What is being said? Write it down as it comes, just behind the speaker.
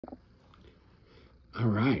All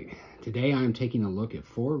right, today I'm taking a look at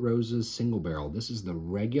Four Roses single barrel. This is the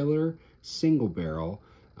regular single barrel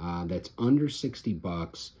that's under 60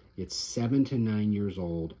 bucks. It's 7 to 9 years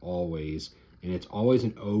old always, and it's always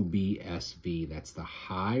an OBSV. That's the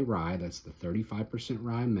high rye, that's the 35%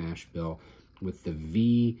 rye mash bill with the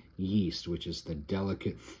V yeast, which is the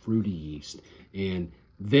delicate fruity yeast. And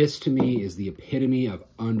this to me is the epitome of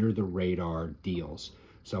under the radar deals.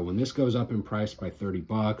 So when this goes up in price by 30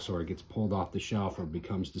 bucks or it gets pulled off the shelf or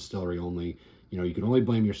becomes distillery only, you know, you can only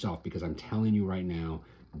blame yourself, because I'm telling you right now,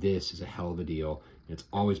 this is a hell of a deal. And it's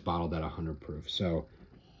always bottled at 100 proof. So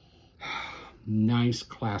nice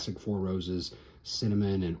classic Four Roses,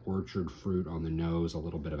 cinnamon and orchard fruit on the nose, a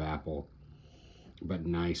little bit of apple, but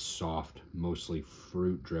nice, soft, mostly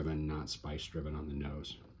fruit driven, not spice driven on the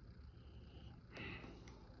nose.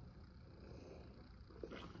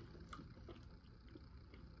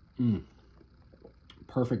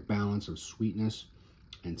 Perfect balance of sweetness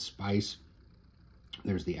and spice.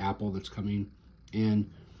 There's the apple that's coming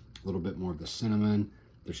in, a little bit more of the cinnamon.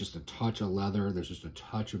 There's just a touch of leather. There's just a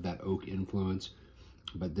touch of that oak influence.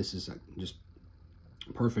 But this is just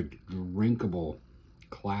perfect, drinkable,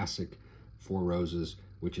 classic Four Roses,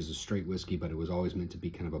 which is a straight whiskey, but it was always meant to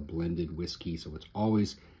be kind of a blended whiskey. So it's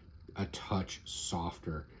always a touch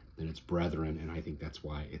softer than its brethren. And I think that's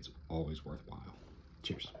why it's always worthwhile.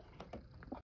 Cheers.